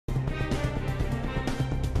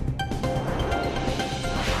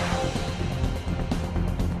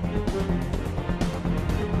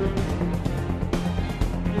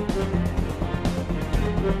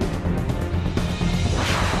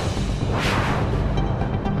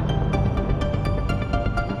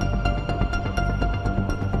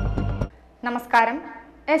നമസ്കാരം.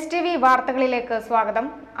 STV വാർത്തകളിലേക്ക് സ്വാഗതം.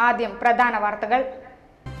 ആദ്യം പ്രധാന വാർത്തകൾ.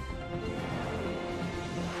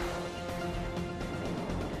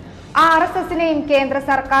 RSSനെയും കേന്ദ്ര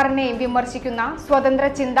സർക്കാരിനെയും വിമർശിക്കുന്ന സ്വതന്ത്ര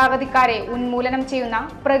ചിന്താഗതിക്കാരെ ഉന്മൂലനം ചെയ്യുന്ന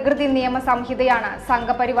പ്രകൃതി നിയമ സംഹിതയാണ്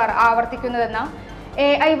സംഘപരിവാർ ആവർത്തിക്കുന്നതെന്ന്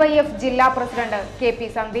AIYF ജില്ലാ പ്രസിഡന്റ് KP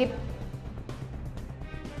സന്ദീപ്.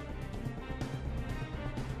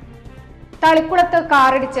 തളിക്കുളത്ത്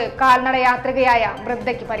കാറിടിച്ച് കാൽനട യാത്രികയായ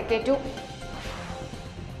വൃദ്ധയ്ക്ക് പരിക്കേറ്റു.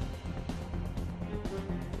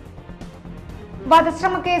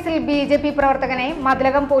 വധശ്രമ കേസിൽ BJP പ്രവർത്തകനെ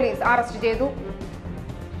മതിലകം പോലീസ് അറസ്റ്റ് ചെയ്തു.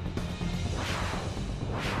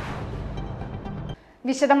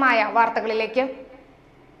 വിശദമായ വാർത്തകളിലേക്ക്.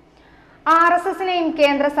 RSSനെയും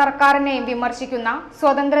കേന്ദ്ര സർക്കാരിനെയും വിമർശിക്കുന്ന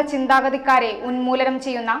സ്വതന്ത്ര ചിന്താഗതിക്കാരെ ഉന്മൂലനം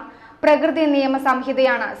ചെയ്യുന്ന പ്രകൃതി നിയമ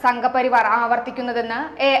സംഹിതയാണ് സംഘപരിവാർ ആവർത്തിക്കുന്നതെന്ന്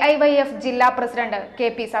AIYF ജില്ലാ പ്രസിഡന്റ്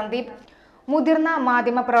KP സന്ദീപ്. മുതിർന്ന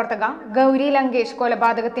മാധ്യമപ്രവർത്തക ഗൗരി ലങ്കേഷ്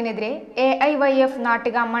കൊലപാതകത്തിനെതിരെ AIYF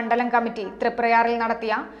നാട്ടിക മണ്ഡലം കമ്മിറ്റി തൃപ്രയാറിൽ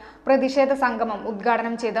നടത്തിയ പ്രതിഷേധ സംഗമം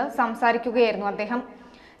ഉദ്ഘാടനം ചെയ്ത് സംസാരിക്കുകയായിരുന്നു അദ്ദേഹം.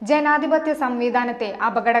 ജനാധിപത്യ സംവിധാനത്തെ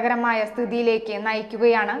അപകടകരമായ സ്ഥിതിയിലേക്ക്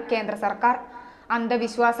നയിക്കുകയാണ് കേന്ദ്ര സർക്കാർ.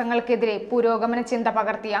 അന്ധവിശ്വാസങ്ങൾക്കെതിരെ പുരോഗമന ചിന്ത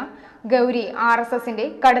പകർത്തിയ ഗൗരി RSSന്റെ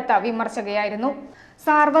കടുത്ത വിമർശകയായിരുന്നു.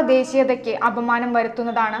 സാർവദേശീയതയ്ക്ക് അപമാനം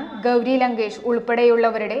വരുത്തുന്നതാണ് ഗൗരി ലങ്കേഷ്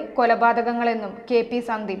ഉൾപ്പെടെയുള്ളവരുടെ കൊലപാതകങ്ങളെന്നും KP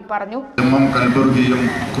സന്ദീപ് പറഞ്ഞു. കൽബുർഗിയും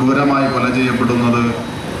ക്രൂരമായി കൊല ചെയ്യപ്പെടുന്നത്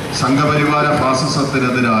സംഘപരിവാര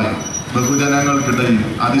ഫാസിസത്തിനെതിരായി ബഹുജനങ്ങൾക്കിടയിൽ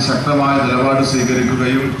അതിശക്തമായ നിലപാട്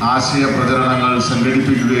സ്വീകരിക്കുകയും ആശയ പ്രചരണങ്ങൾ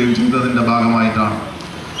സംഘടിപ്പിക്കുകയും ചെയ്തതിന്റെ ഭാഗമായിട്ടാണ്.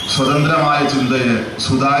 സ്വതന്ത്രമായ ചിന്തയെ,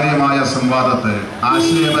 സുതാര്യമായ സംവാദത്തെ,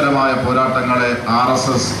 ആശയപരമായ പോരാട്ടങ്ങളെ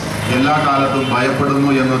RSS എല്ലാ കാലത്തും ഭയപ്പെടുന്നു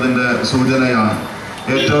എന്നതിന്റെ സൂചനയാണ്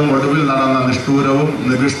ഏറ്റവും ഒടുവിൽ നടന്ന നിഷ്ഠൂരവും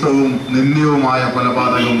നികൃഷ്ടവും നിന്ദ്യവുമായ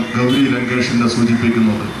കൊലപാതകം ഗൗരി ലങ്കേഷിനെ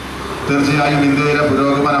സൂചിപ്പിക്കുന്നത്. തീർച്ചയായും ഇന്ത്യയിലെ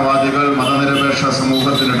പുരോഗമനവാദികൾ മതനിരപേക്ഷ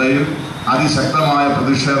സമൂഹത്തിനിടയിൽ അതിശക്തമായ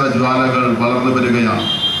പ്രതിഷേധ ജ്വാലകൾ വളർന്നു വരികയാണ്.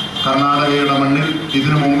 കർണാടകയുടെ മണ്ണിൽ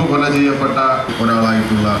ഇതിനു മുമ്പ് കൊല ചെയ്യപ്പെട്ട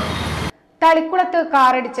ഒരാളായിട്ടുള്ള തളിക്കുളത്ത്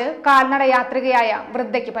കാറിടിച്ച് കാൽനട യാത്രികയായ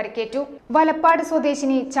വൃദ്ധയ്ക്ക് പരിക്കേറ്റു. വലപ്പാട്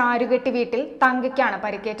സ്വദേശിനി ചാരുകെട്ടി വീട്ടിൽ തങ്കയ്ക്കാണ്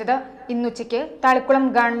പരിക്കേറ്റത്. ഇന്നുച്ചയ്ക്ക് തളിക്കുളം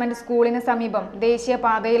ഗവൺമെന്റ് സ്കൂളിന് സമീപം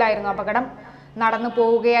ദേശീയപാതയിലായിരുന്നു അപകടം. നടന്നു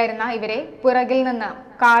പോവുകയായിരുന്ന ഇവരെ പിറകിൽ നിന്ന്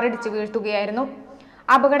കാറിടിച്ച് വീഴ്ത്തുകയായിരുന്നു.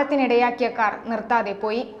 അപകടത്തിനിടയാക്കിയ കാർ നിർത്താതെ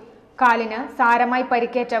പോയി. കാലിന് സാരമായി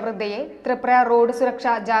പരിക്കേറ്റ വൃദ്ധയെ തൃപ്രയാർ റോഡ്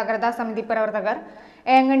സുരക്ഷാ ജാഗ്രതാ സമിതി പ്രവർത്തകർ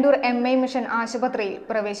ഏങ്ങണ്ടൂർ MI മിഷൻ ആശുപത്രിയിൽ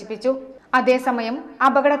പ്രവേശിപ്പിച്ചു. അതേസമയം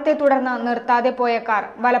അപകടത്തെ തുടർന്ന് നിർത്താതെ പോയ കാർ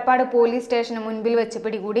വലപ്പാട് പോലീസ് സ്റ്റേഷന് മുൻപിൽ വെച്ച്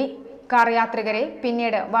പിടികൂടി. കാർ യാത്രികരെ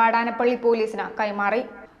പിന്നീട് വാടാനപ്പള്ളി പോലീസിന് കൈമാറി.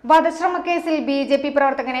 വധശ്രമ കേസിൽ BJP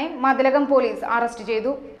പ്രവർത്തകനെ മതിലകം പോലീസ് അറസ്റ്റ്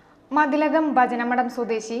ചെയ്തു. മതിലകം ഭജനമഠം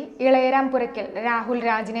സ്വദേശി ഇളയരാംപുരയ്ക്കൽ രാഹുൽ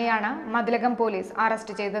രാജിനെയാണ് മതിലകം പോലീസ്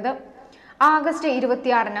അറസ്റ്റ് ചെയ്തത്. ആഗസ്റ്റ്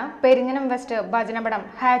 26-ന് പെരിഞ്ഞനം വെസ്റ്റ് ഭജനമഠം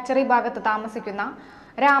ഹാച്ചറി ഭാഗത്ത് താമസിക്കുന്ന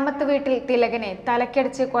രാമത്ത് വീട്ടിൽ തിലകനെ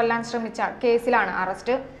തലക്കടിച്ച് കൊല്ലാൻ ശ്രമിച്ച കേസിലാണ്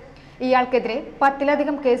അറസ്റ്റ്. ഇയാൾക്കെതിരെ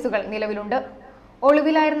 10ലധികം കേസുകൾ നിലവിലുണ്ട്.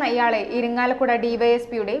 ഒളിവിലായിരുന്ന ഇയാളെ ഇരിങ്ങാലക്കുട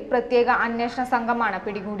DYSPയുടെ പ്രത്യേക അന്വേഷണ സംഘമാണ്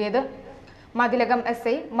പിടികൂടിയത്. മതിലകം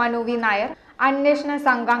SI മനു V നായർ, അന്വേഷണ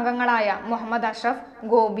സംഘാംഗങ്ങളായ മുഹമ്മദ് അഷ്റഫ്,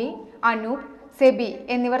 ഗോപി, അനൂപ്, സെബി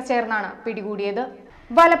എന്നിവർ ചേർന്നാണ് പിടികൂടിയത്.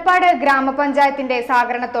 വലപ്പാട് ഗ്രാമപഞ്ചായത്തിന്റെ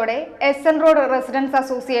സഹകരണത്തോടെ SN റോഡ് റെസിഡൻസ്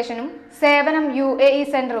അസോസിയേഷനും സേവനം UAE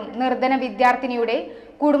സെന്ററും നിർധന വിദ്യാർത്ഥിനിയുടെ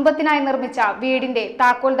കുടുംബത്തിനായി നിർമ്മിച്ച വീടിന്റെ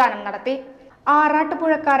താക്കോൽദാനം നടത്തി.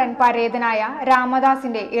 ആറാട്ടുപുഴക്കാരൻ പരേതനായ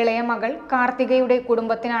രാമദാസിന്റെ ഇളയ മകൾ കാർത്തികയുടെ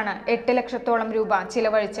കുടുംബത്തിനാണ് 8 ലക്ഷത്തോളം രൂപ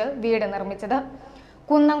ചിലവഴിച്ച് വീട് നിർമ്മിച്ചത്.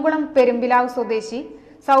 കുന്നംകുളം പെരുമ്പിലാവ് സ്വദേശി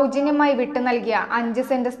സൗജന്യമായി വിട്ടു നൽകിയ 5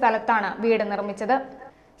 സെന്റ് സ്ഥലത്താണ് വീട് നിർമ്മിച്ചത്.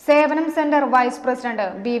 സേവനം സെന്റർ വൈസ് പ്രസിഡന്റ്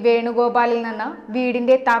B വേണുഗോപാലിൽ നിന്ന്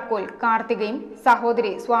വീടിന്റെ താക്കോൽ കാർത്തികയും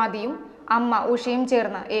സഹോദരി സ്വാതിയും അമ്മ ഉഷയും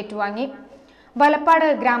ചേർന്ന് ഏറ്റുവാങ്ങി. വലപ്പാട്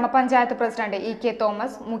ഗ്രാമപഞ്ചായത്ത് പ്രസിഡന്റ് EK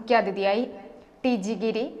തോമസ് മുഖ്യാതിഥിയായി. TG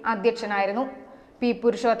ഗിരി അധ്യക്ഷനായിരുന്നു. P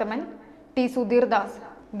Purushothaman, T Sudheerdas,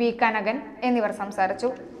 B Kanakan എന്നിവർ സംസാരിച്ചു.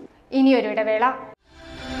 ഇനിയൊരു ഇടവേള.